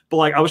comps. But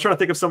I was trying to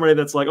think of somebody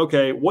that's like,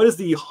 okay, what is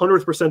the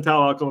 100th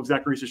percentile outcome of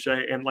Zaccharie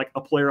Risacher and like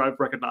a player I've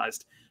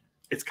recognized?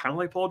 It's kind of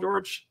like Paul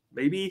George,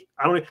 maybe.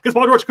 I don't know, because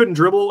Paul George couldn't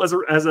dribble as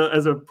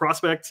a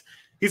prospect.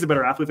 He's a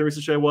better athlete than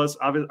Risacher was.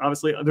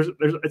 Obviously,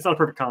 it's not a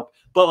perfect comp.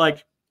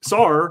 But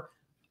Sarr,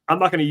 I'm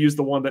not going to use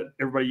the one that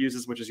everybody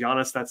uses, which is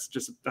Giannis. That's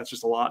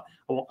just a lot.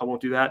 I won't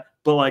do that.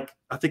 But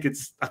I think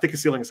his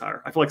ceiling is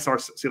higher. I feel like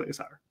Sarr's ceiling is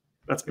higher.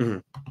 That's me.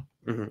 Mm-hmm.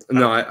 Mm-hmm.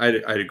 No, I'd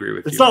agree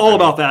with you. It's not all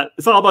about that.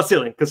 It's not all about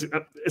ceiling, because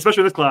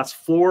especially in this class,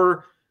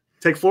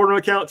 take floor into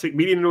account, take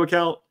median into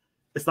account.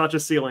 It's not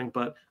just ceiling,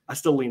 but I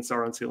still lean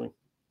Sarr on ceiling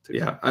too.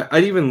 Yeah,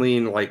 I'd even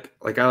lean like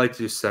I like to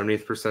do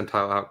 70th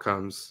percentile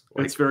outcomes.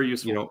 It's very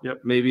useful.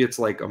 Yep. Maybe it's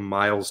like a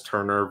Miles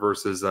Turner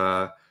versus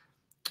a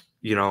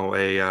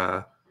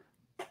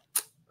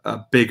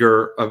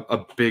bigger,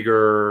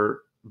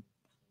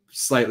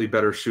 slightly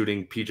better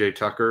shooting PJ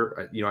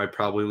Tucker. I'd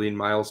probably lean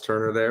Miles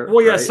Turner there.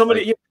 Well, yeah, right?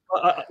 Somebody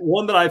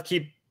one that I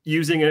keep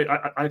using. I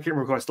can't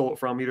remember who I stole it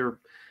from, either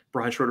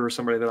Brian Schroeder or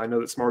somebody that I know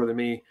that's smarter than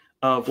me.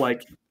 Of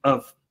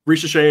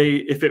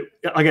Risacher, if it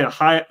again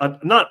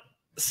not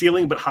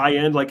ceiling but high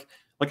end, like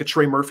a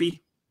Trey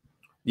Murphy.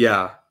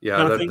 Yeah,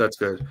 that's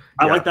good.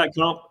 I like that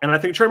comp, and I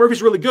think Trey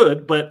Murphy's really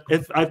good. But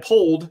if I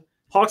polled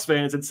Hawks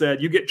fans and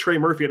said you get Trey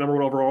Murphy at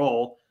 #1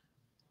 overall,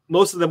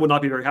 most of them would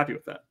not be very happy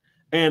with that.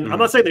 And I'm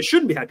not saying they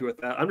shouldn't be happy with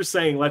that. I'm just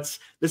saying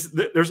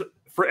there's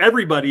for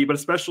everybody, but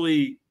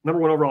especially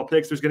 #1 overall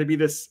picks, there's going to be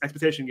this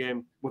expectation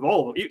game with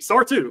all of them.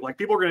 Sarr too. Like,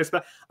 people are going to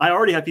expect. I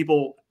already have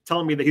people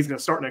telling me that he's going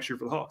to start next year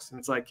for the Hawks, and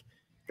it's like,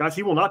 guys,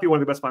 he will not be one of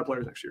the best 5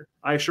 players next year.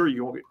 I assure you,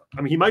 he won't be.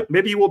 I mean,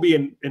 maybe he will be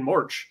in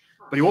March,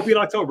 but he won't be in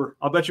October.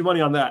 I'll bet you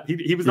money on that.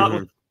 He was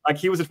not like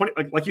he was a 20,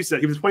 like you said,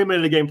 he was a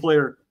 20-minute a game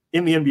player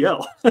in the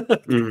NBL.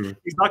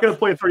 He's not going to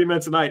play 30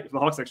 minutes a night for the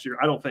Hawks next year,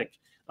 I don't think.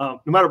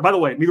 No matter. By the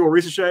way, neither will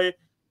Risacher.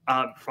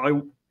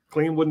 Probably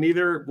Clean wouldn't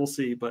either. We'll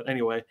see. But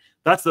anyway,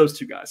 that's those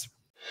two guys.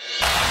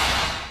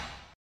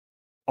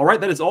 All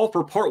right, that is all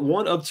for part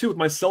 1 of 2 with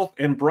myself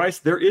and Bryce.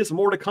 There is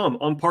more to come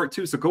on part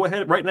 2, so go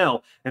ahead right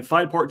now and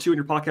find part 2 in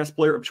your podcast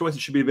player of choice.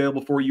 It should be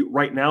available for you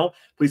right now.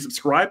 Please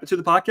subscribe to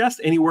the podcast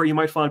anywhere you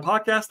might find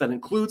podcasts. That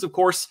includes, of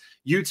course,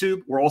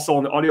 YouTube. We're also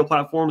on the audio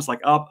platforms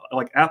like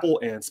Apple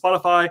and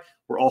Spotify.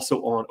 We're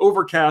also on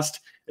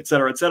Overcast, et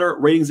cetera, et cetera.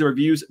 Ratings and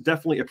reviews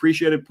definitely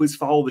appreciated. Please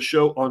follow the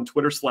show on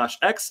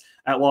Twitter/X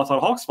at Locked On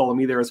Hawks. Follow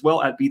me there as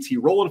well at BT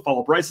Rowland.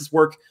 Follow Bryce's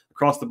work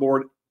across the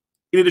board,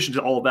 in addition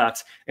to all of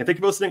that. And thank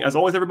you for listening. As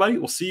always, everybody,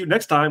 we'll see you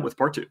next time with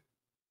part 2.